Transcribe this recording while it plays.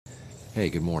Hey,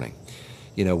 good morning.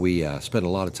 We spent a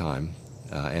lot of time,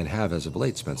 and have as of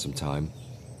late spent some time,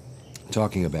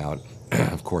 talking about,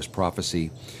 of course, prophecy.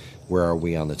 Where are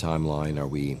we on the timeline? Are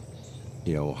we,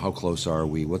 how close are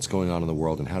we? What's going on in the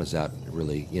world? And how does that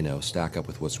really, stack up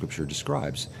with what Scripture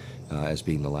describes as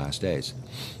being the last days?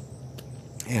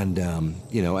 And,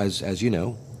 as you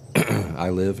know,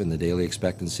 I live in the daily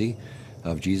expectancy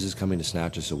of Jesus coming to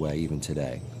snatch us away even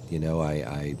today.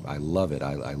 I love it.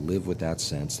 I live with that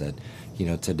sense that,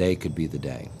 today could be the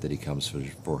day that he comes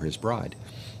for his bride.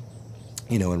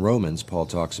 In Romans, Paul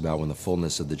talks about when the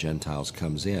fullness of the Gentiles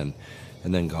comes in,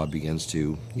 and then God begins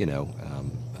to,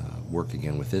 work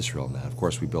again with Israel. And that, of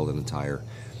course, we build an entire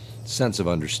sense of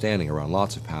understanding around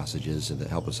lots of passages that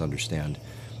help us understand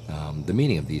the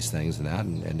meaning of these things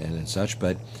and such.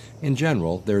 But in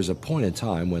general, there's a point in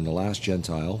time when the last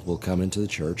Gentile will come into the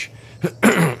church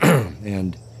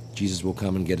and Jesus will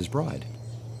come and get his bride.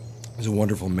 There's a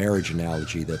wonderful marriage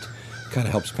analogy that kind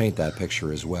of helps paint that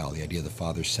picture as well. The idea of the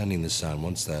father sending the son.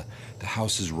 Once the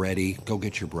house is ready, go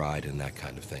get your bride, and that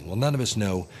kind of thing. Well, none of us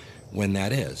know when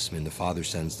that is. I mean, the father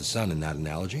sends the son in that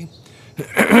analogy.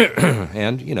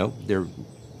 And, there's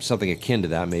something akin to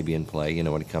that may be in play,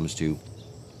 when it comes to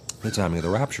the timing of the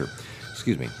rapture.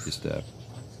 Excuse me.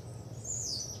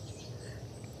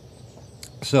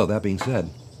 So, that being said,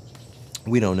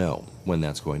 we don't know when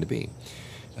that's going to be.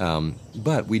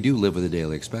 But we do live with a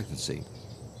daily expectancy.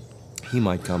 He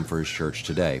might come for his church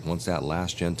today, once that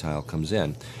last Gentile comes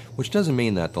in, which doesn't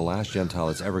mean that the last Gentile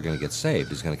that's ever going to get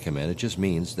saved is going to come in. It just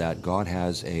means that God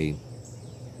has a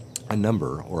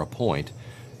number or a point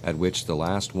at which the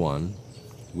last one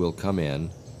will come in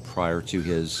prior to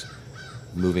his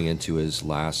moving into his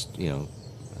last,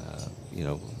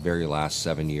 very last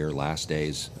 7-year, last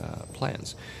days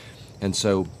plans. And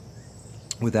so,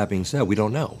 with that being said, we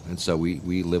don't know. And so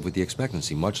we live with the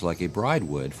expectancy, much like a bride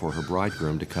would for her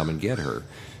bridegroom to come and get her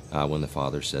when the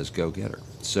father says, go get her.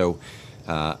 So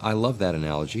I love that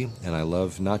analogy, and I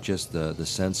love not just the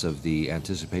sense of the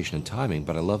anticipation and timing,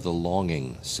 but I love the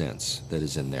longing sense that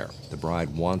is in there. The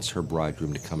bride wants her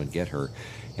bridegroom to come and get her,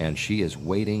 and she is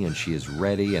waiting and she is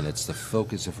ready, and it's the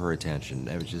focus of her attention.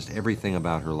 It's just everything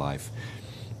about her life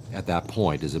at that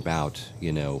point is about,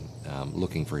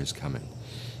 looking for his coming.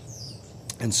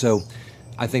 And so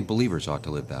I think believers ought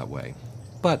to live that way.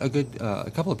 But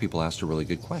a couple of people asked a really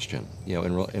good question,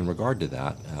 in regard to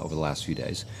that over the last few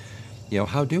days.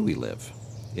 How do we live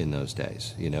in those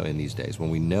days, in these days,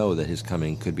 when we know that his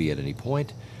coming could be at any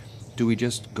point? Do we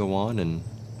just go on and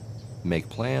make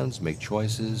plans, make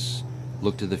choices,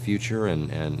 look to the future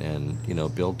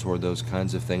and build toward those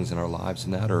kinds of things in our lives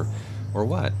and that, or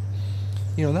what?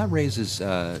 That raises,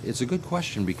 it's a good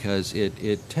question because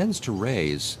it tends to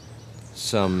raise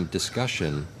some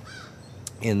discussion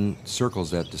in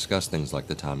circles that discuss things like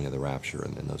the timing of the rapture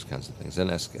and those kinds of things, and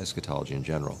eschatology in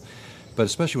general. But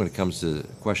especially when it comes to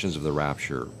questions of the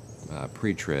rapture,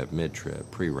 pre-trib, mid-trib,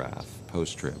 pre-wrath,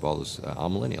 post-trib, all this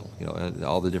amillennial,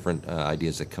 all the different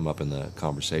ideas that come up in the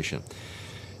conversation.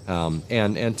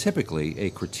 And typically a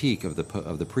critique of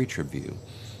the pre-trib view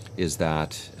is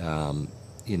that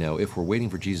if we're waiting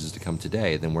for Jesus to come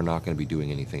today, then we're not going to be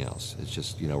doing anything else. It's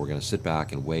just, we're going to sit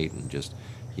back and wait and just,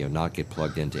 not get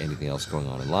plugged into anything else going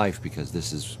on in life because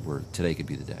this is where today could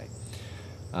be the day.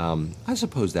 I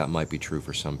suppose that might be true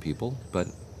for some people, but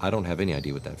I don't have any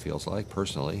idea what that feels like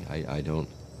personally. I don't.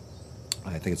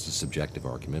 I think it's a subjective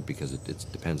argument because it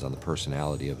depends on the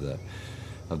personality of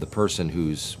the person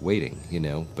who's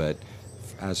waiting, But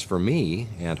as for me,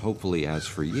 and hopefully as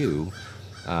for you,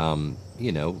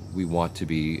 we want to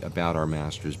be about our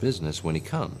master's business when he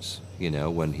comes.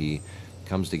 When he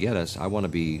comes to get us, I want to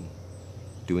be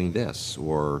doing this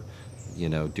or,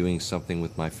 doing something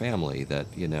with my family that,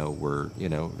 we're,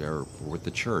 or with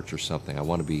the church or something. I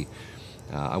want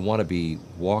to be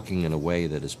walking in a way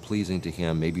that is pleasing to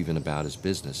him, maybe even about his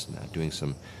business and that, doing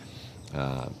some,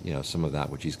 some of that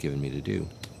which he's given me to do,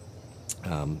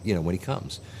 when he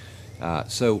comes.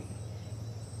 But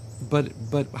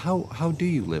how do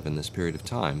you live in this period of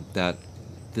time that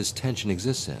this tension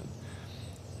exists in?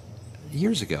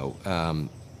 Years ago,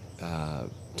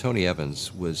 Tony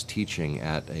Evans was teaching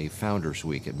at a Founders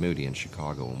Week at Moody in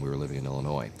Chicago when we were living in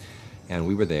Illinois. And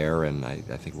we were there, and I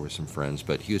think we were some friends,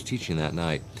 but he was teaching that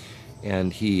night.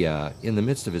 And he, in the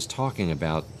midst of his talking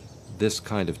about this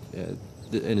kind of,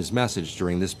 in his message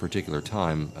during this particular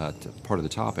time, part of the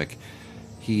topic,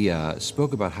 he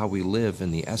spoke about how we live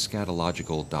in the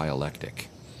eschatological dialectic.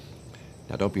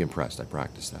 Now, don't be impressed, I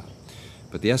practiced that.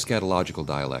 But the eschatological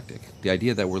dialectic, the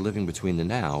idea that we're living between the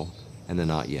now and the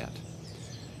not yet.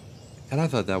 And I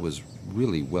thought that was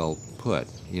really well put.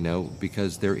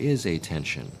 because there is a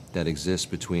tension that exists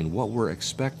between what we're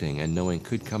expecting and knowing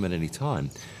could come at any time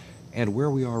and where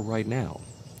we are right now.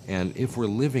 And if we're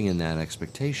living in that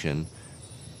expectation,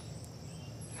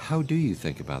 how do you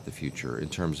think about the future in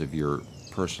terms of your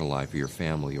personal life or your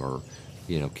family, or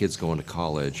kids going to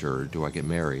college, or do I get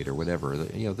married, or whatever,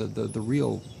 the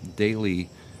real daily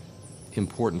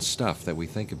important stuff that we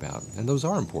think about. And those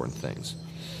are important things.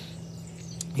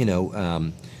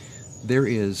 There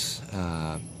is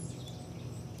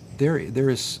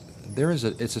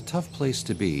it's a tough place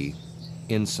to be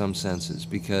in some senses,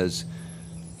 because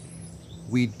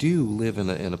we do live in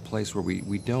a place where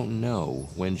we don't know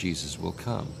when Jesus will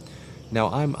come. Now,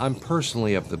 I'm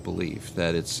personally of the belief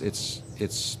that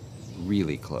it's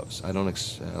really close. I don't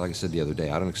like I said the other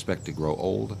day, I don't expect to grow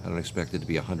old. I don't expect it to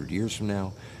be 100 years from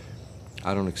now.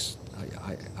 I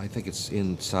think it's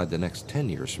inside the next 10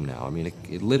 years from now. I mean,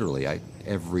 it literally,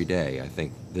 every day I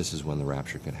think this is when the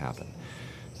rapture could happen.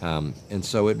 And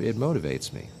so it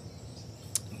motivates me.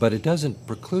 But it doesn't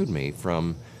preclude me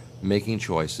from making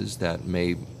choices that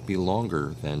may be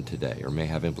longer than today, or may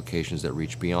have implications that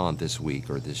reach beyond this week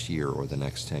or this year or the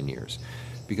next 10 years.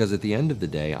 Because at the end of the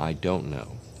day, I don't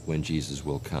know when Jesus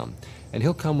will come. And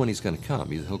he'll come when he's going to come.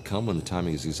 He'll come when the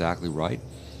timing is exactly right.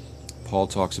 Paul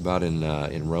talks about in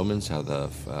Romans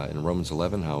in Romans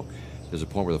 11 how there's a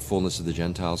point where the fullness of the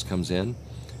Gentiles comes in,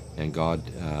 and God,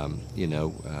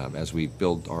 as we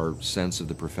build our sense of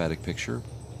the prophetic picture,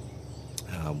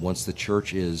 once the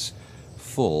church is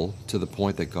full to the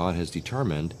point that God has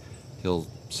determined, he'll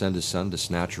send his son to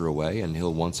snatch her away, and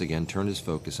he'll once again turn his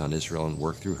focus on Israel and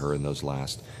work through her in those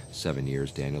last 7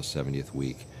 years, Daniel's 70th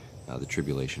week, the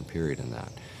tribulation period in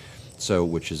that. So,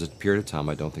 which is a period of time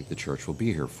I don't think the church will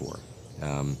be here for.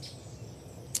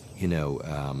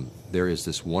 There is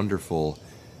this wonderful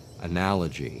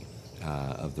analogy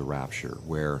of the rapture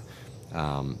where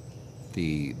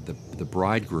the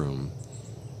bridegroom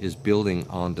is building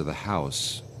onto the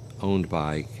house owned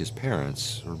by his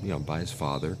parents, or by his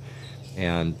father,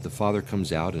 and the father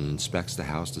comes out and inspects the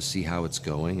house to see how it's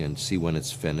going and see when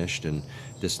it's finished, and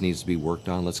this needs to be worked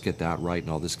on, let's get that right,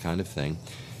 and all this kind of thing.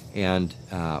 And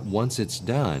once it's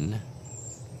done,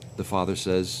 the father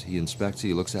says, he inspects it,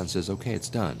 he looks at it and says, okay, it's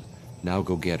done, now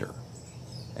go get her.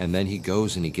 And then he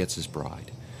goes and he gets his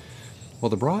bride. Well,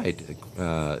 the bride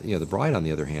on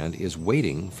the other hand is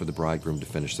waiting for the bridegroom to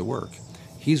finish the work.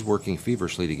 He's working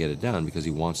feverishly to get it done because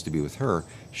he wants to be with her.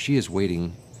 She is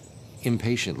waiting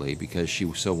impatiently because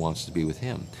she so wants to be with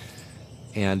him.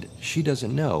 And she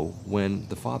doesn't know when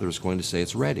the father is going to say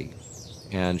it's ready.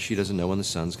 And she doesn't know when the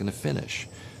son's going to finish.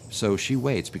 So she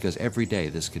waits, because every day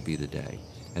this could be the day.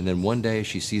 And then one day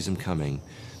she sees him coming,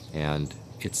 and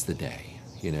it's the day.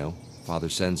 Father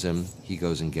sends him, he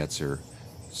goes and gets her,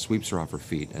 sweeps her off her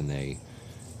feet, and they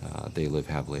live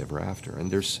happily ever after.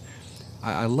 And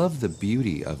I love the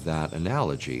beauty of that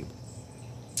analogy,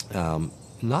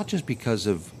 not just because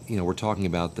of, we're talking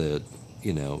about the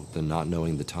not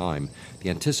knowing the time, the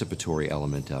anticipatory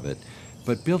element of it,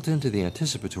 but built into the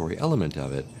anticipatory element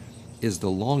of it is the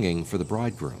longing for the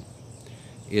bridegroom.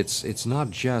 It's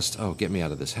not just, oh, get me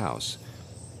out of this house.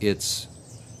 It's,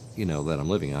 that I'm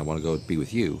living in, I want to go be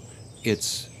with you.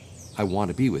 It's, I want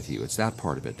to be with you. It's that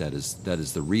part of it that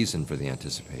is the reason for the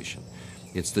anticipation.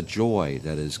 It's the joy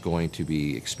that is going to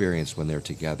be experienced when they're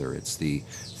together. It's the,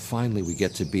 finally we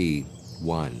get to be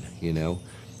one,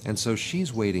 And so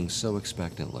she's waiting so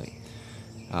expectantly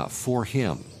for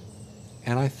him.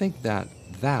 And I think that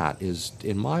is,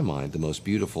 in my mind, the most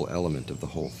beautiful element of the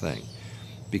whole thing,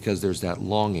 because there's that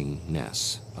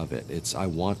longingness of it. It's, I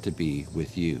want to be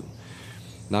with you.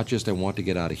 Not just I want to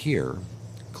get out of here.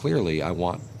 Clearly, I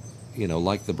want,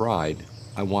 like the bride,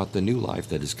 I want the new life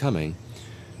that is coming.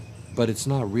 But it's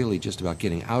not really just about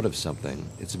getting out of something.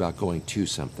 It's about going to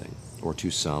something, or to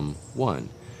someone.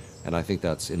 And I think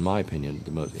that's, in my opinion,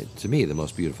 to me, the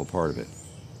most beautiful part of it.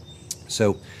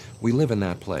 So we live in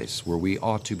that place where we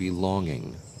ought to be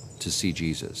longing to see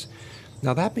Jesus.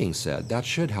 Now, that being said, that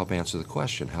should help answer the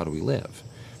question, how do we live?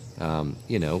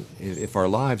 If our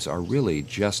lives are really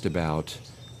just about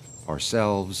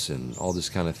ourselves and all this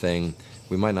kind of thing,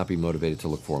 we might not be motivated to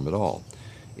look for him at all.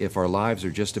 If our lives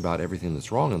are just about everything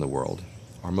that's wrong in the world,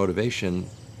 our motivation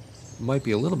might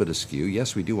be a little bit askew.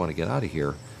 Yes, we do want to get out of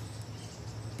here,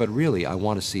 but really, I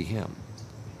want to see him.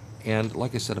 And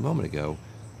like I said a moment ago,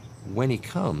 when he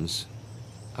comes,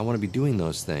 I want to be doing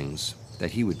those things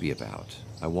that he would be about.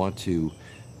 I want to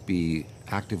be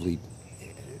actively,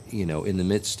 in the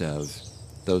midst of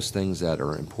those things that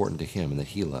are important to him and that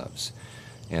he loves.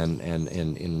 And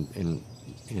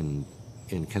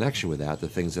in connection with that, the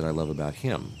things that I love about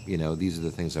him, these are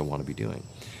the things I want to be doing.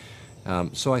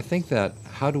 So I think that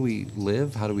how do we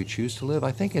live? How do we choose to live?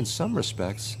 I think in some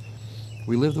respects,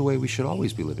 we live the way we should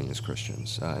always be living as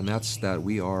Christians, and that's that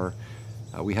we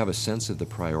have a sense of the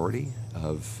priority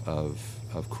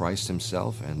of Christ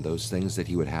Himself and those things that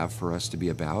He would have for us to be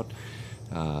about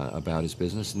His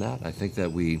business and that. I think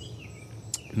that we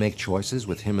make choices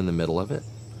with Him in the middle of it.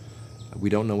 We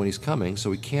don't know when He's coming, so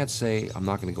we can't say, I'm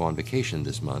not going to go on vacation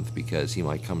this month because He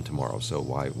might come tomorrow, so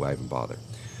why even bother?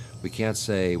 We can't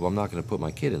say, well, I'm not going to put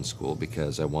my kid in school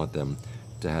because I want them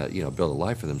to build a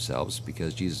life for themselves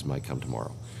because Jesus might come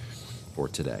tomorrow or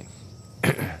today.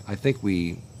 I think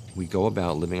we go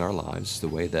about living our lives the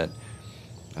way that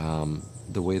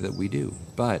we do.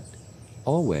 But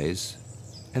always,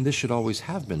 and this should always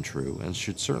have been true and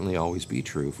should certainly always be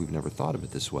true if we've never thought of it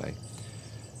this way,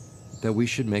 that we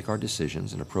should make our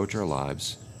decisions and approach our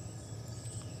lives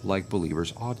like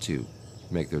believers ought to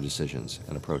make their decisions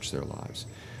and approach their lives.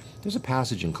 There's a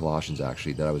passage in Colossians,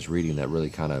 actually, that I was reading that really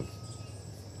kind of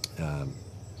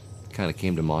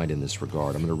came to mind in this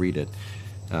regard. I'm going to read it.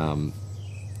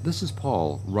 This is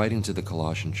Paul writing to the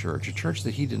Colossian church, a church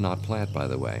that he did not plant, by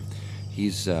the way.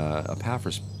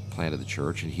 Epaphras planted the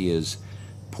church, and he is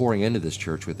pouring into this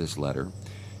church with this letter.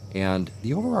 And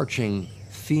the overarching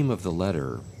theme of the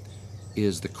letter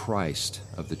is the Christ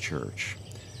of the church,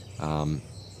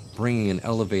 bringing an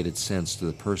elevated sense to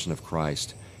the person of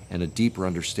Christ and a deeper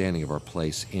understanding of our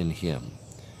place in Him,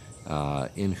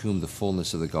 in whom the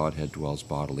fullness of the Godhead dwells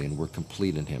bodily, and we're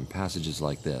complete in Him. Passages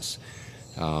like this.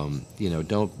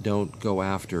 Don't go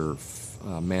after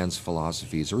man's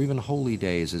philosophies or even holy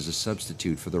days as a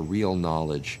substitute for the real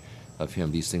knowledge of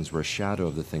Him. These things were a shadow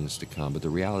of the things to come, but the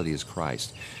reality is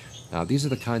Christ. These are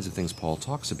the kinds of things Paul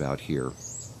talks about here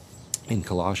in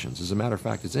Colossians. As a matter of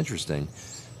fact, it's interesting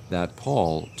that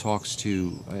Paul talks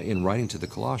in writing to the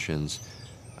Colossians,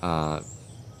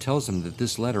 tells them that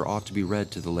this letter ought to be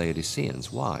read to the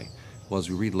Laodiceans. Why? Well, as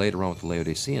we read later on with the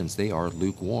Laodiceans, they are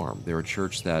lukewarm. They're a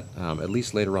church that, at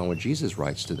least later on when Jesus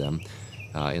writes to them,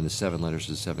 in the 7 letters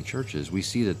to the 7 churches, we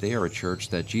see that they are a church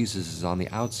that Jesus is on the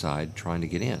outside trying to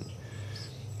get in.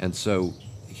 And so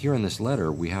here in this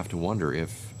letter, we have to wonder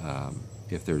if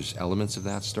there's elements of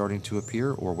that starting to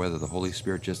appear, or whether the Holy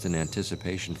Spirit, just in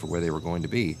anticipation for where they were going to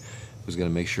be, was going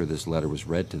to make sure this letter was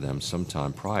read to them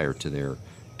sometime prior to their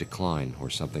decline or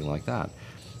something like that.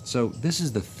 So this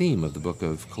is the theme of the book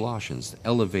of Colossians,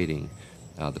 elevating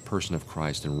the person of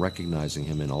Christ and recognizing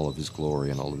Him in all of His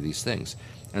glory and all of these things.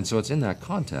 And so it's in that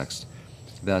context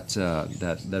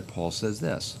that Paul says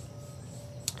this.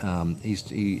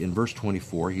 In verse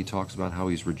 24, he talks about how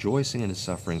he's rejoicing in his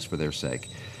sufferings for their sake.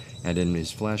 And in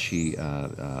his flesh, he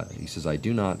says, I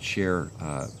do my share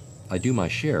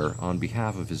on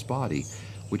behalf of His body,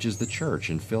 which is the church,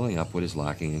 in filling up what is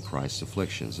lacking in Christ's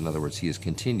afflictions. In other words, he is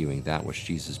continuing that which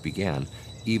Jesus began,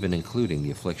 even including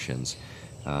the afflictions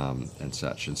and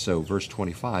such. And so, verse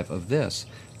 25, of this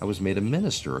I was made a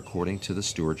minister according to the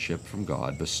stewardship from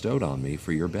God bestowed on me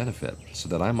for your benefit, so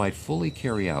that I might fully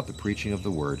carry out the preaching of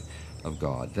the word of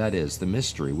God, that is, the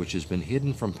mystery which has been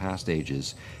hidden from past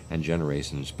ages and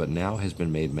generations, but now has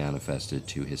been made manifested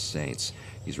to His saints.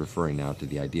 He's referring now to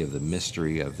the idea of the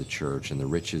mystery of the church and the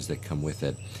riches that come with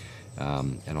it,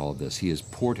 and all of this. He has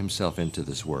poured Himself into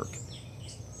this work,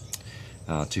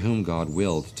 to whom God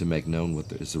willed to make known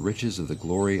what is the riches of the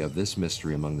glory of this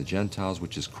mystery among the Gentiles,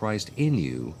 which is Christ in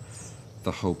you,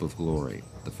 the hope of glory.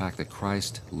 The fact that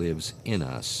Christ lives in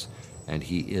us, and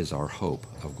He is our hope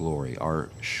of glory, our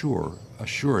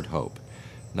assured hope.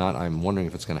 Not, I'm wondering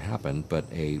if it's going to happen, but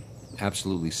a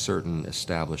absolutely certain,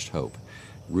 established hope,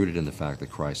 rooted in the fact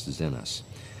that Christ is in us.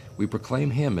 We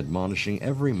proclaim Him, admonishing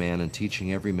every man and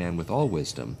teaching every man with all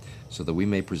wisdom, so that we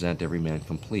may present every man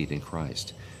complete in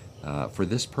Christ. For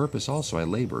this purpose also I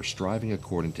labor, striving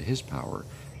according to His power,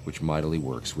 which mightily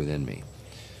works within me.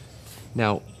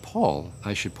 Now, Paul,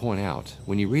 I should point out,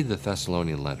 when you read the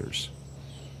Thessalonian letters,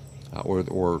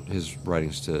 or his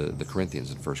writings to the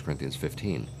Corinthians in 1 Corinthians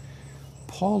 15,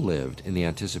 Paul lived in the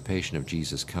anticipation of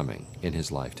Jesus coming in his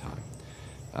lifetime.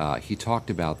 He talked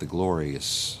about the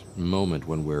glorious moment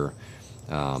when we're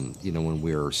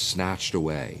snatched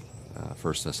away,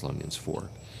 1 Thessalonians 4,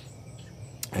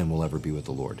 and will ever be with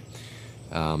the Lord.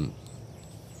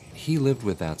 He lived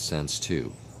with that sense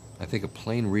too. I think a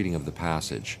plain reading of the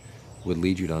passage would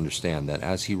lead you to understand that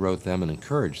as he wrote them and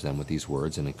encouraged them with these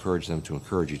words, and encouraged them to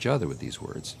encourage each other with these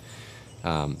words,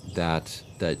 that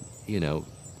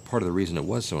part of the reason it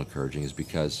was so encouraging is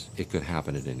because it could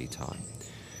happen at any time.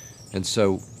 And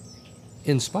so,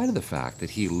 in spite of the fact that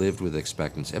he lived with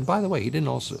expectancy, and by the way, he didn't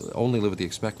also only live with the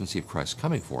expectancy of Christ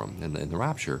coming for him in the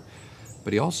rapture,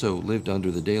 but he also lived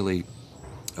under the daily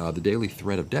the daily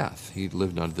threat of death. He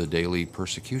lived under the daily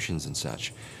persecutions and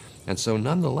such. And so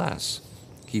nonetheless,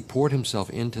 he poured himself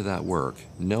into that work,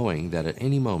 knowing that at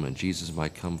any moment Jesus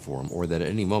might come for him, or that at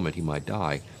any moment he might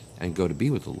die and go to be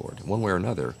with the Lord. One way or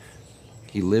another,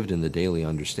 he lived in the daily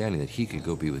understanding that he could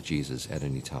go be with Jesus at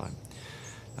any time.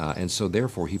 And so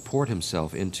therefore, he poured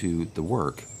himself into the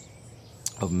work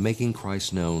of making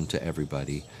Christ known to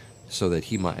everybody, so that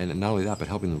he might, and not only that, but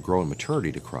helping them grow in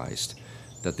maturity to Christ,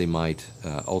 that they might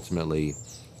ultimately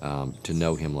to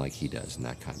know him like he does, and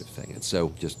that kind of thing. And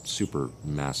so just super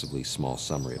massively small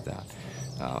summary of that.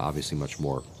 Obviously much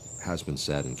more has been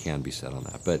said and can be said on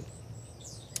that.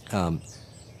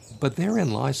 But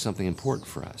therein lies something important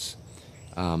for us.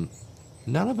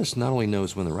 None of us not only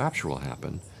knows when the rapture will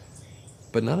happen,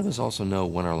 but none of us also know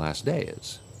when our last day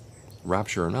is,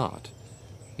 rapture or not.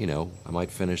 You know, I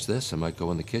might finish this, I might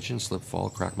go in the kitchen, slip, fall,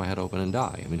 crack my head open, and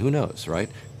die. I mean, who knows, right?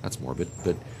 That's morbid,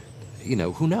 but, you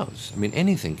know, who knows? I mean,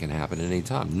 anything can happen at any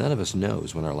time. None of us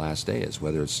knows when our last day is,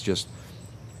 whether it's just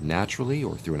naturally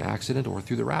or through an accident or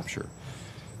through the rapture.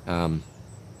 And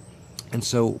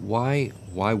so why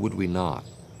would we not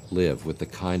live with the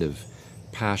kind of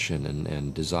passion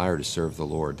and desire to serve the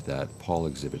Lord that Paul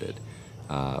exhibited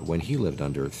when he lived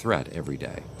under threat every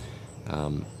day?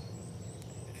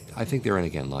 I think therein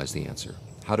again lies the answer.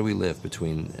 How do we live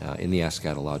between, in the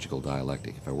eschatological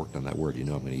dialectic? If I worked on that word, you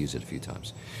know I'm going to use it a few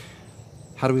times.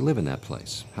 How do we live in that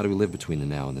place? How do we live between the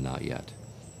now and the not yet?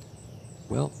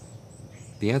 Well,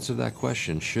 the answer to that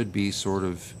question should be sort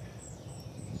of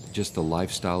just the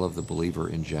lifestyle of the believer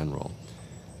in general.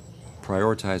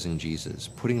 Prioritizing Jesus,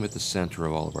 putting him at the center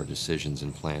of all of our decisions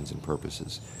and plans and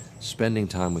purposes, spending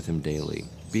time with him daily,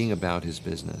 being about his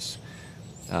business.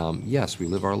 Yes, we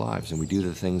live our lives and we do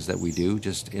the things that we do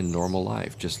just in normal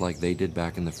life, just like they did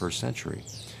back in the first century.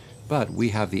 But we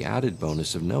have the added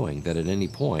bonus of knowing that at any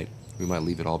point we might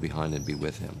leave it all behind and be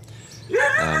with him.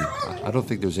 I don't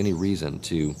think there's any reason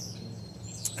to,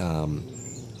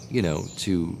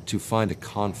 to find a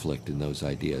conflict in those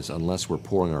ideas unless we're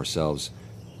pouring ourselves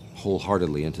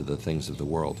wholeheartedly into the things of the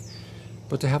world.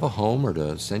 But to have a home, or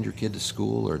to send your kid to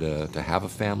school, or to have a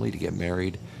family, to get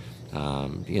married,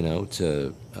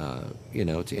 to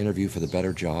interview for the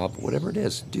better job, whatever it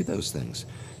is, do those things.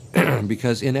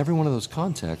 Because in every one of those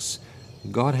contexts,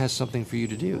 God has something for you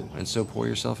to do, and so pour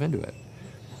yourself into it.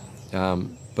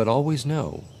 But always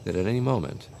know that at any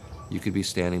moment, you could be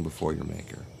standing before your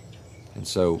Maker. And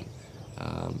so,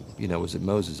 was it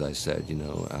Moses I said,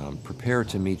 prepare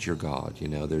to meet your God.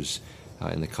 There's,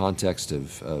 in the context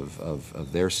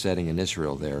of their setting in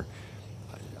Israel there,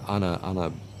 on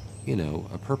a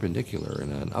perpendicular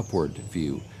and an upward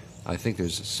view, I think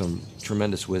there's some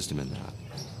tremendous wisdom in that.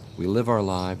 We live our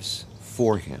lives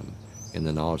for him in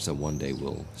the knowledge that one day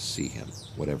we'll see him,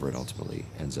 whatever it ultimately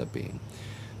ends up being.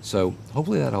 So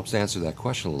hopefully that helps answer that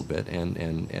question a little bit,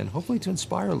 and hopefully to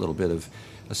inspire a little bit of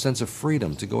a sense of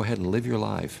freedom to go ahead and live your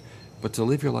life, but to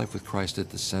live your life with Christ at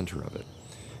the center of it.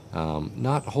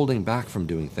 Not holding back from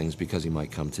doing things because he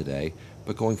might come today,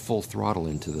 but going full throttle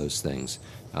into those things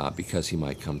because he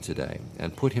might come today,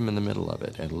 and put him in the middle of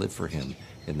it and live for him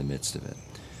in the midst of it.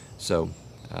 So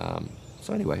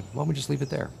anyway, why don't we just leave it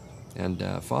there? And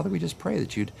Father, we just pray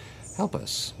that you'd help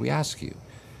us. We ask you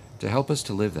to help us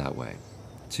to live that way,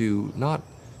 to not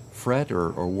fret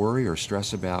or worry or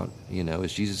stress about,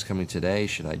 is Jesus coming today?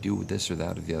 Should I do this or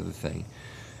that or the other thing?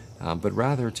 But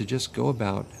rather to just go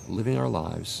about living our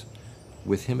lives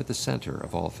with him at the center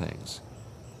of all things,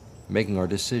 making our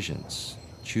decisions,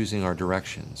 choosing our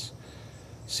directions,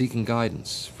 seeking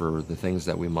guidance for the things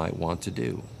that we might want to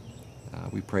do.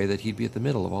 We pray that he'd be at the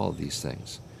middle of all of these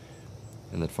things,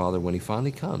 and that, Father, when he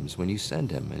finally comes, when you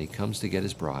send him and he comes to get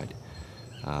his bride,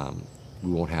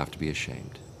 we won't have to be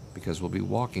ashamed, because we'll be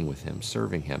walking with him,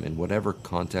 serving him in whatever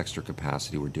context or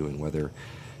capacity we're doing, whether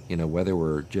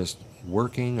we're just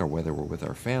working, or whether we're with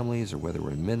our families, or whether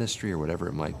we're in ministry, or whatever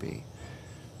it might be.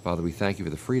 Father, we thank you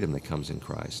for the freedom that comes in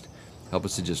Christ. Help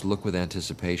us to just look with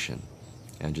anticipation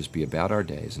and just be about our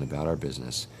days and about our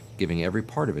business, giving every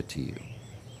part of it to you,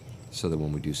 so that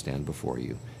when we do stand before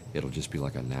you, it'll just be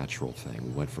like a natural thing.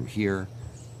 We went from here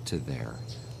to there.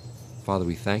 Father,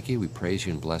 we thank you, we praise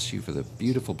you, and bless you for the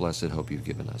beautiful, blessed hope you've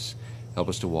given us. Help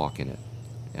us to walk in it,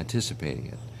 anticipating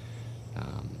it,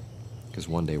 because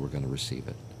one day we're going to receive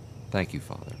it. Thank you,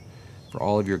 Father, for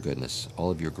all of your goodness,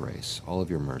 all of your grace, all of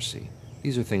your mercy.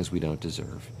 These are things we don't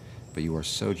deserve, but you are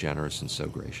so generous and so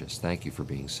gracious. Thank you for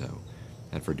being so,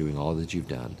 and for doing all that you've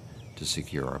done to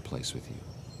secure our place with you.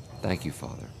 Thank you,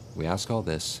 Father. We ask all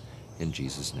this in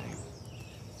Jesus' name.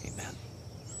 Amen.